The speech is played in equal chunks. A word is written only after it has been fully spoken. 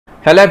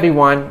Hello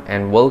everyone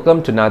and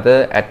welcome to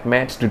another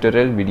Math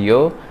tutorial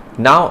video.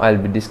 Now I'll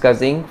be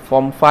discussing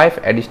Form 5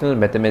 Additional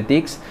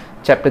Mathematics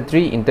Chapter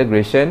 3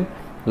 Integration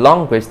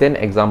Long Question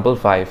Example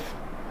 5.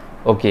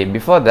 Okay,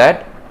 before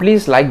that,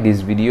 please like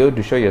this video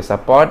to show your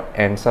support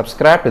and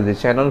subscribe to the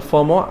channel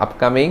for more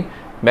upcoming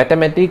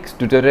mathematics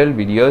tutorial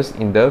videos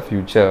in the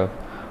future.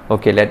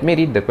 Okay, let me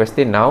read the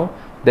question now.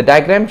 The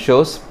diagram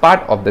shows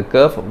part of the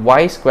curve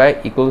y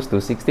square equals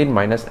to 16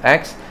 minus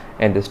x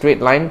and the straight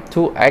line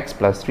 2x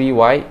plus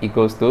 3y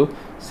equals to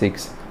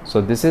 6.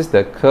 So this is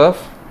the curve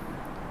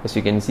as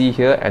you can see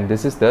here, and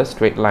this is the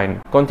straight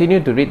line. Continue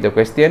to read the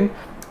question.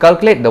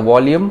 Calculate the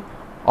volume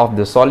of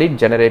the solid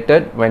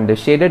generated when the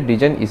shaded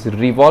region is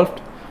revolved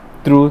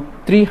through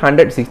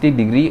 360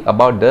 degree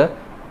about the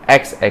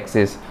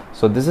x-axis.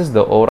 So this is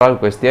the overall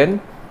question.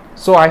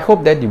 So I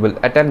hope that you will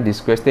attempt this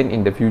question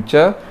in the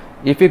future.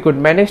 If you could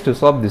manage to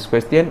solve this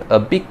question, a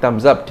big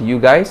thumbs up to you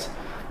guys.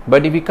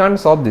 But if you can't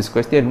solve this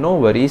question, no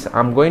worries,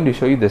 I'm going to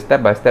show you the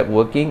step-by-step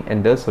working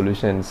and the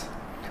solutions.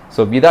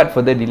 So without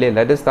further delay,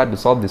 let us start to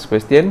solve this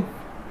question.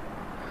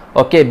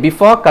 Okay,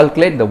 before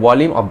calculate the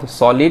volume of the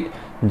solid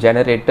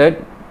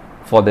generated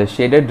for the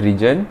shaded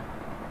region,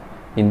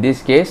 in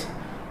this case,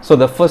 so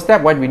the first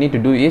step what we need to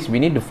do is we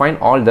need to find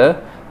all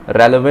the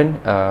relevant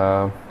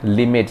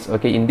limits.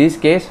 Okay, in this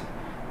case,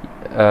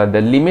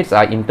 the limits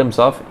are in terms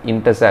of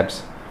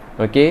intercepts.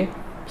 Okay,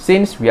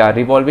 since we are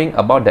revolving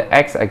about the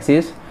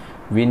x-axis,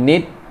 we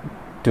need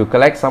to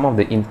collect some of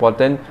the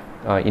important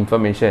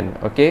information.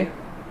 Okay,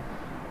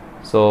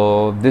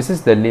 so this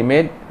is the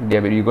limit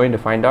that you're going to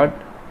find out,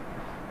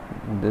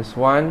 this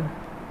one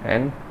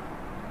and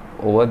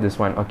over this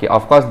one. Okay,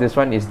 of course this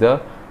one is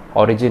the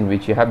origin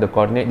which you have the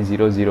coordinate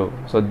 0 0.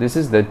 So this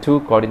is the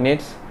two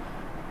coordinates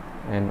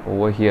and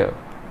over here.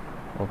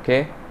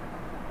 Okay,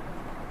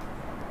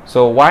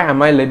 so why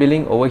am I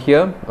labeling over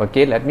here?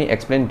 Okay, let me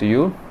explain to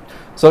you.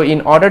 So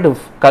in order to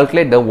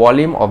calculate the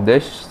volume of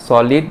the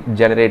solid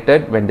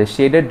generated when the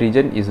shaded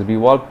region is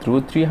revolved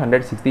through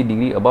 360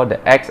 degree about the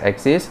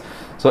x-axis,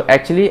 so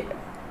actually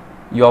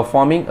you are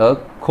forming a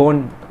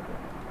cone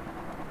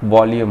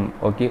volume.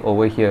 Okay,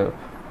 over here,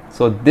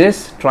 so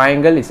this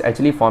triangle is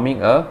actually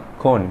forming a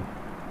cone,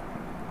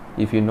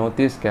 if you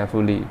notice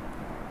carefully.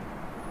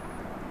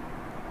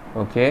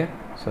 Okay,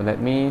 so let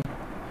me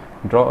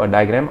draw a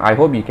diagram. I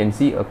hope you can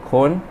see a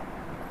cone.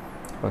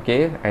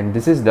 Okay, and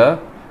this is the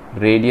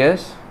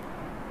radius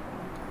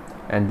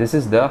and this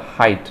is the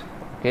height.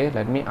 Okay,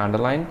 let me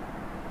underline.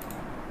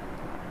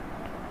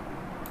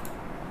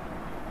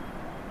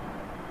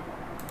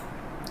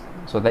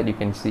 So that you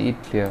can see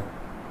it clear.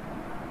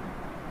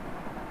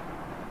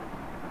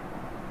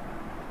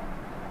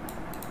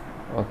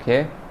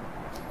 Okay,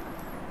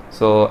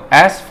 so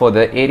as for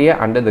the area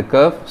under the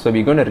curve, so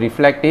we're going to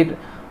reflect it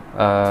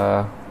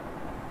to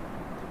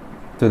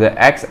the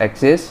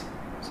x-axis.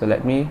 So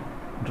let me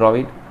draw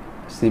it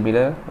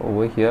similar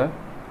over here.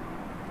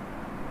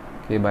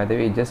 Okay, by the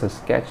way, just a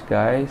sketch,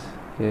 guys.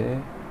 Okay,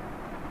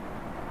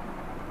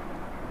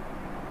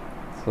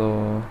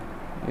 so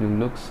it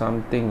looks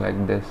something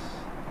like this.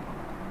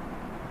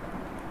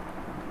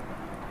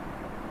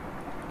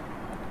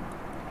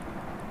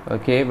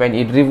 Okay, when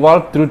it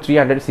revolved through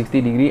 360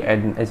 degree,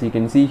 and as you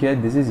can see here,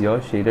 this is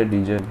your shaded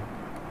region.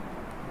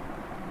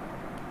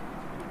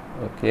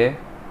 Okay,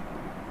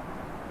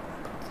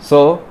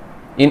 so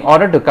in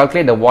order to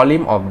calculate the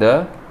volume of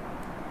the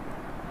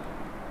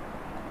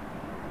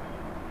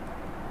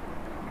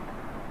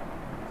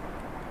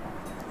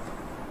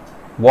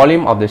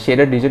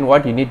shaded region,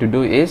 what you need to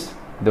do is,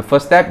 the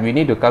first step, we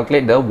need to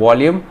calculate the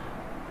volume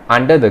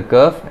under the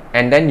curve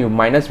and then you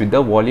minus with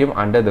the volume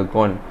under the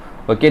cone.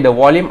 Okay, the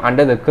volume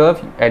under the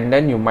curve and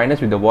then you minus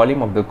with the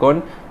volume of the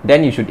cone,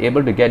 then you should be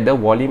able to get the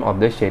volume of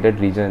the shaded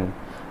region.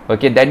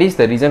 Okay, that is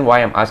the reason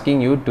why I'm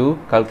asking you to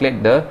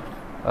calculate the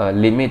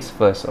limits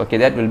first. Okay,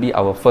 that will be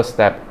our first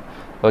step.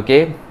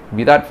 Okay,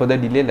 without further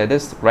delay, let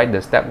us write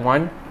the step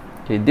 1.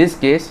 Okay, in this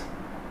case,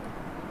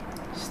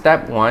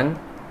 step 1,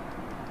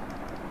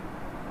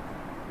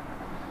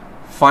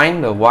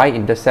 find the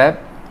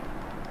y-intercept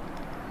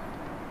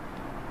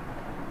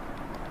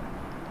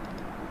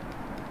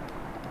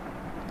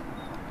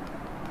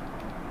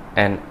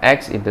and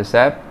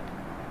x-intercept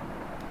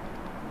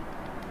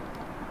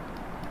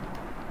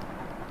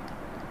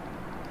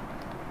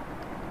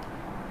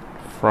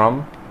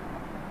from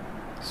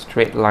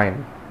straight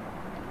line.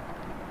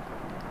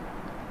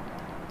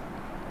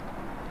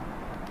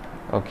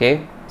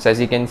 Okay, so as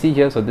you can see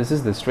here, so this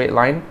is the straight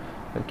line.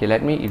 Okay,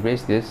 let me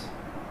erase this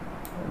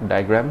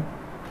diagram.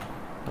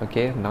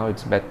 Okay, now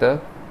it's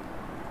better.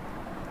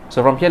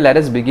 So from here, let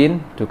us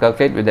begin to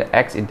calculate with the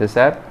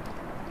x-intercept.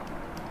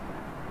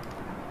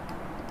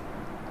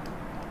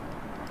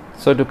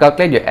 So to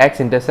calculate your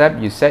x-intercept,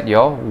 you set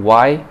your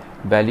y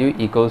value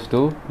equals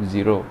to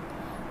 0.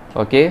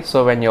 Okay,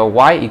 so when your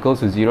y equals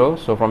to 0,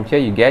 so from here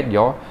you get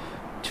your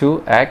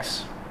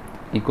 2x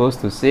equals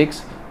to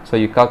 6. So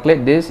you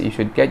calculate this, you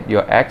should get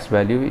your x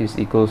value is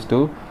equals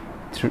to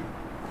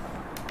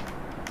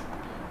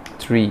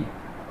 3.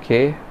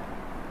 Okay,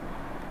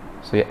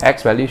 So your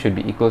x value should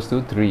be equals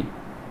to 3.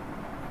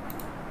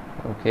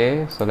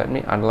 Okay, so let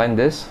me underline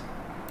this.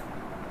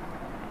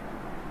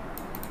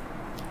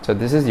 So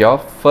this is your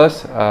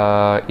first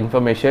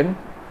information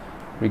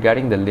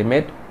regarding the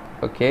limit.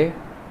 Okay,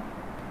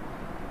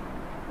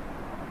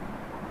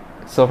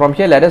 so from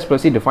here let us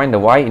proceed to find the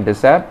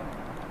y-intercept.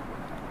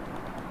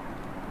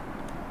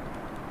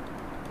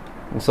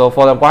 So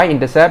for the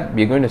y-intercept,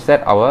 we're going to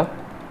set our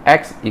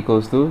x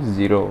equals to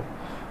 0.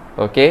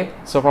 Okay,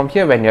 so from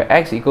here when your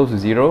x equals to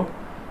 0,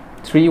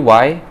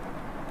 3y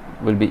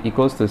will be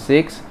equals to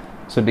 6.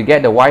 So to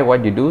get the y,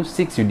 what you do,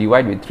 6 you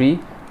divide with 3.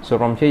 So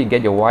from here you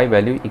get your y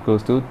value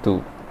equals to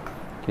 2.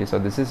 Okay, so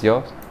this is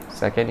your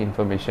second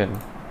information.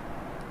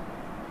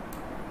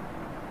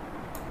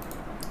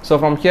 So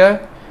from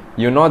here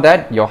you know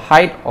that your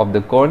height of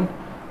the cone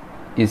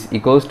is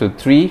equals to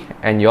 3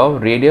 and your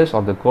radius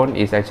of the cone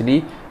is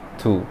actually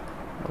 2.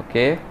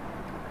 Okay,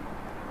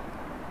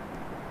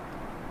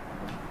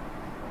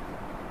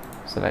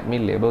 so let me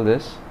label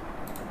this.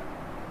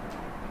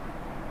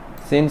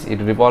 Since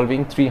it's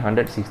revolving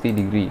 360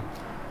 degree,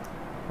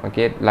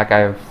 okay, like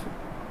I've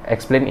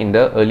explained in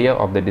the earlier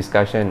of the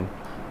discussion,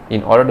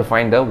 in order to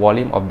find the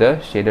volume of the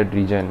shaded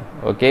region.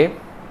 Okay,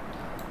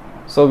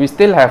 so we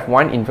still have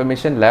one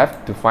information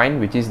left to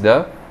find, which is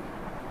the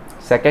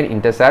second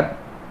intercept,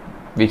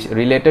 which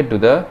related to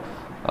the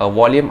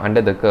volume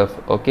under the curve.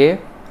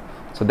 Okay,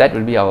 so that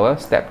will be our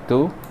step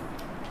 2.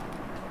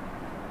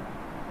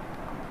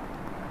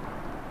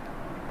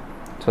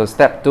 So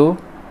step 2,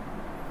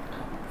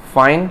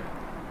 find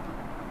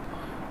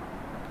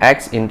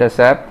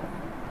x-intercept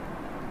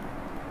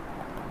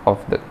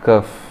of the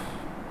curve.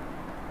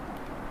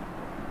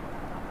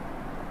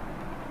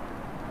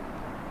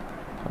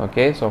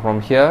 Okay, so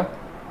from here,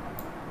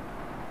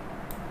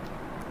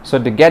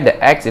 so to get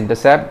the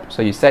x-intercept,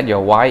 so you set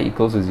your y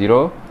equals to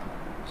 0.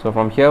 So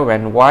from here,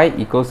 when y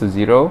equals to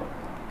 0,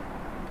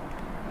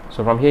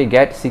 so from here you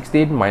get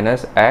 16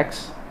 minus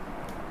x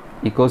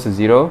equals to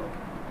 0.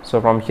 So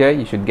from here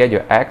you should get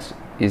your x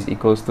is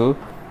equals to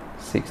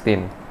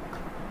 16.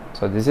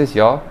 So this is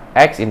your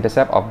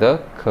x-intercept of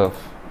the curve.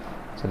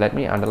 So let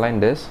me underline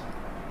this.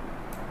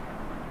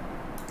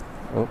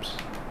 Oops,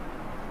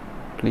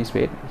 please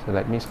wait. So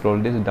let me scroll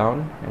this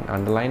down and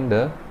underline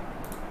the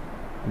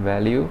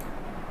value.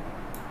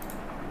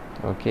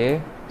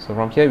 Okay, so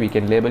from here we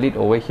can label it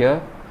over here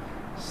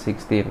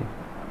 16.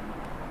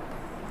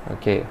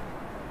 Okay,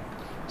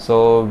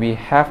 so we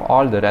have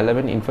all the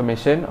relevant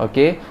information.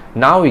 Okay,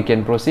 now we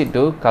can proceed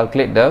to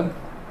calculate the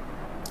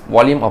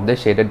volume of the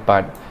shaded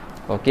part.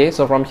 Okay,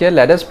 so from here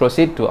let us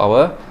proceed to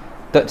our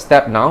third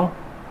step now.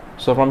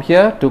 So from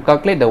here, to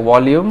calculate the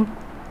volume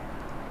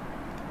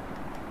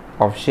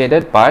of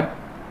shaded part,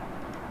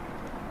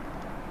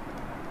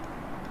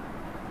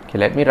 okay,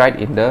 let me write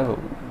in the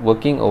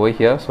working over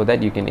here so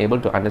that you can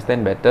able to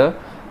understand better,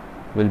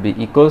 will be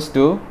equals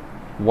to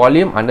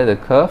volume under the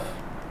curve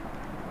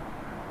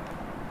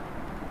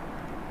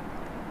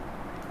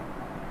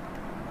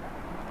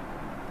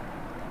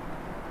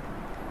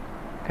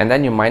and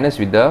then you minus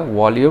with the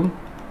volume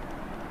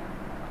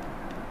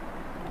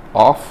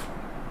of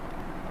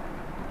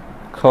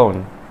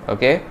cone.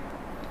 Okay,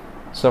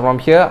 so from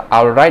here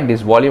I'll write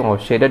this volume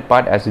of shaded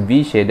part as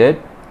V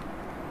shaded,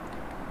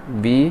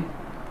 V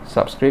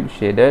subscript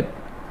shaded.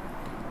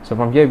 So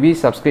from here V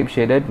subscript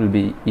shaded will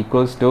be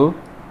equals to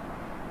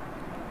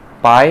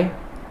pi.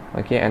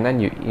 Okay, and then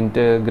you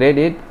integrate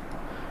it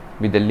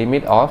with the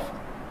limit of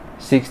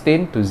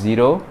 16 to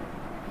 0.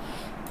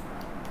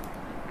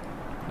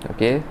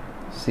 Okay,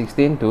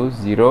 16 to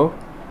 0.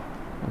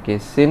 Okay,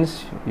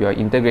 since you are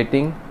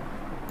integrating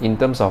in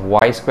terms of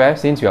y square,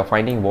 since you are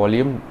finding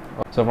volume,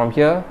 so from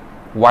here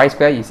y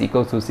square is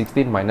equal to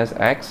 16 minus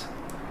x.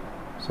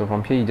 So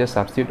from here you just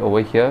substitute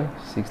over here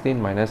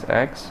 16 minus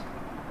x.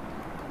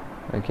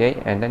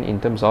 Okay, and then in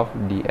terms of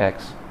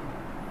dx.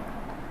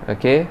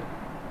 Okay,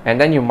 and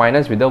then you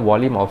minus with the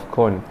volume of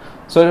cone.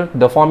 So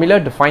the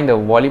formula to find the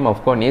volume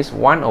of cone is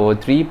 1 over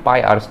 3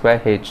 pi r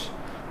square h.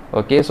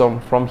 Okay, so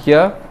from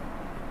here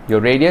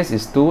your radius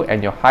is 2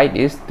 and your height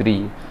is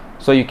 3.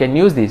 So you can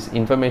use this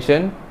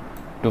information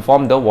to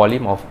form the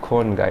volume of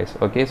cone, guys.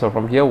 Okay, so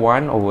from here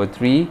 1 over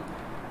 3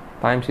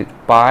 times with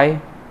pi,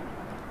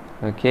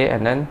 okay,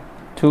 and then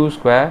 2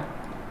 square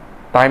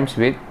times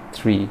with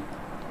 3.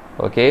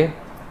 Okay,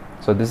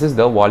 so this is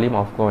the volume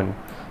of cone.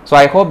 So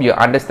I hope you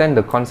understand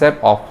the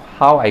concept of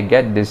how I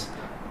get this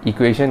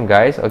equation,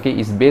 guys. Okay,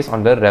 it's based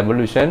on the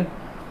revolution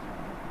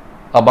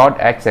about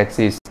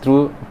x-axis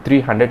through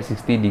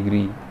 360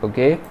 degree.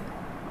 Okay,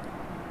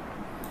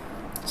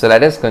 so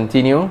let us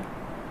continue.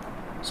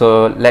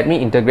 So let me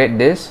integrate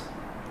this.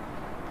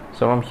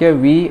 So from here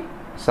V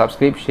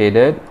subscript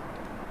shaded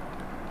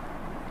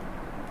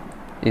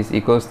is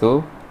equals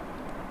to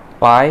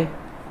pi.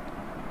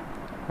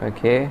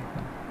 Okay,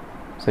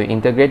 so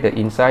integrate the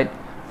inside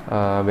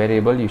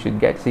variable, you should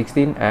get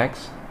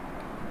 16x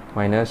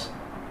minus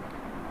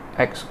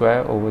x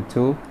square over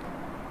 2.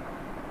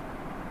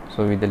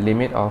 So with the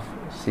limit of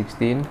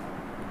 16,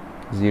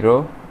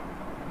 0.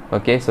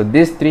 Okay, so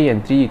this 3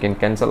 and 3 you can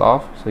cancel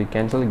off, so you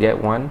cancel,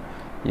 get 1,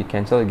 you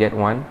cancel, get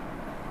 1.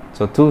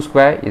 So 2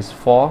 square is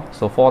 4,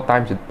 so 4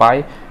 times with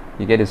pi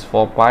you get is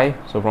 4 pi.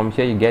 So from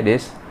here you get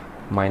is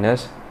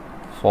minus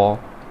 4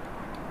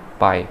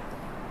 pi.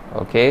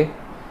 Okay,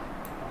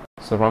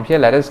 so from here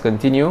let us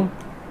continue.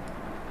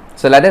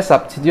 So let us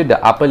substitute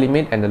the upper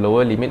limit and the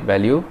lower limit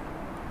value.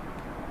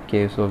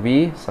 Okay, so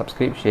v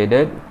subscript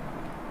shaded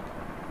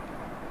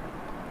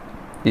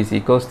is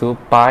equals to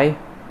pi.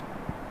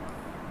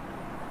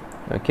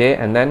 Okay,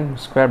 and then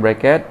square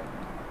bracket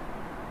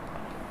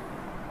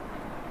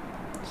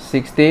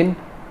 16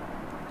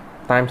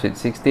 times with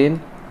 16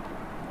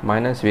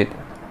 minus with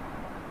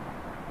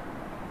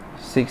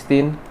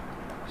 16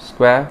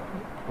 square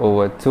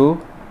over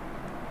 2.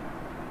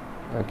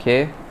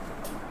 Okay,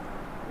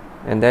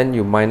 and then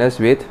you minus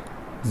with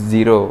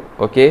 0.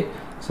 Okay,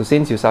 so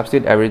since you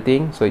substitute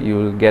everything, so you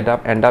will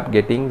end up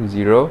getting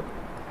 0.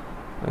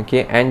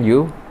 Okay, and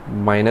you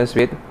minus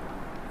with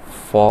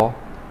 4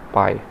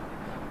 pi.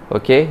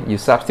 Okay, you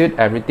substitute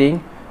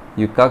everything,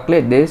 you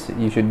calculate this,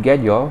 you should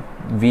get your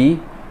v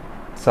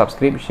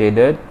subscript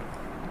shaded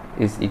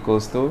is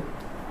equals to,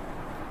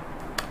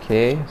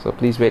 okay, so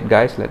please wait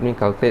guys, let me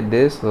calculate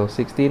this. So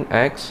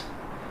 16x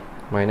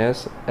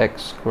minus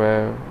x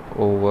square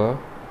over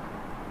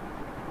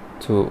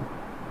 2.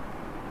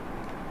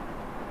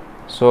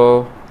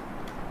 So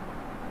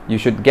you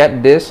should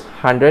get this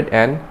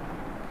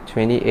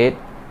 128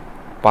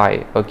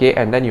 pi. Okay,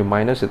 and then you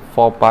minus with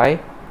 4 pi.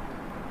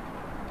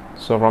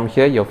 So from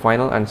here your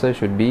final answer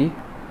should be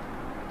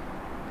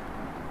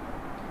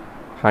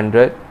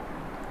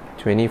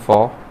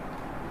 124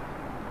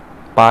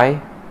 pi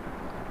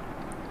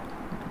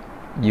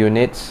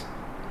units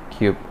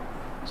cube.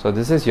 So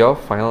this is your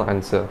final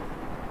answer.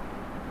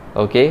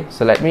 Okay,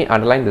 so let me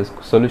underline the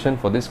solution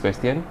for this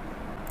question.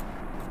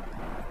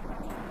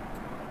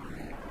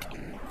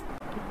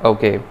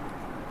 Okay,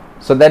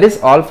 so that is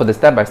all for the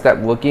step-by-step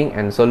working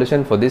and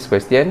solution for this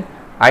question.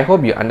 I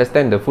hope you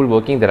understand the full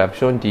working that I've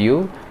shown to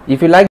you.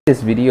 If you like this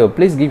video,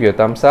 please give your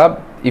thumbs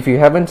up. If you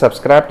haven't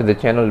subscribed to the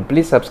channel,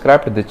 please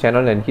subscribe to the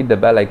channel and hit the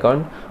bell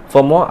icon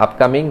for more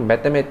upcoming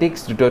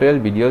mathematics tutorial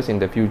videos in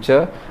the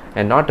future,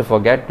 and not to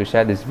forget to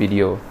share this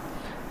video.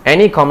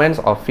 Any comments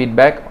or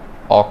feedback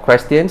or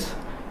questions,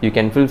 you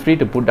can feel free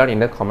to put down in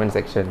the comment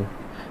section.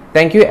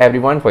 Thank you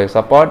everyone for your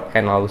support,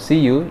 and I'll see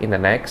you in the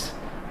next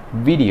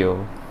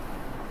video.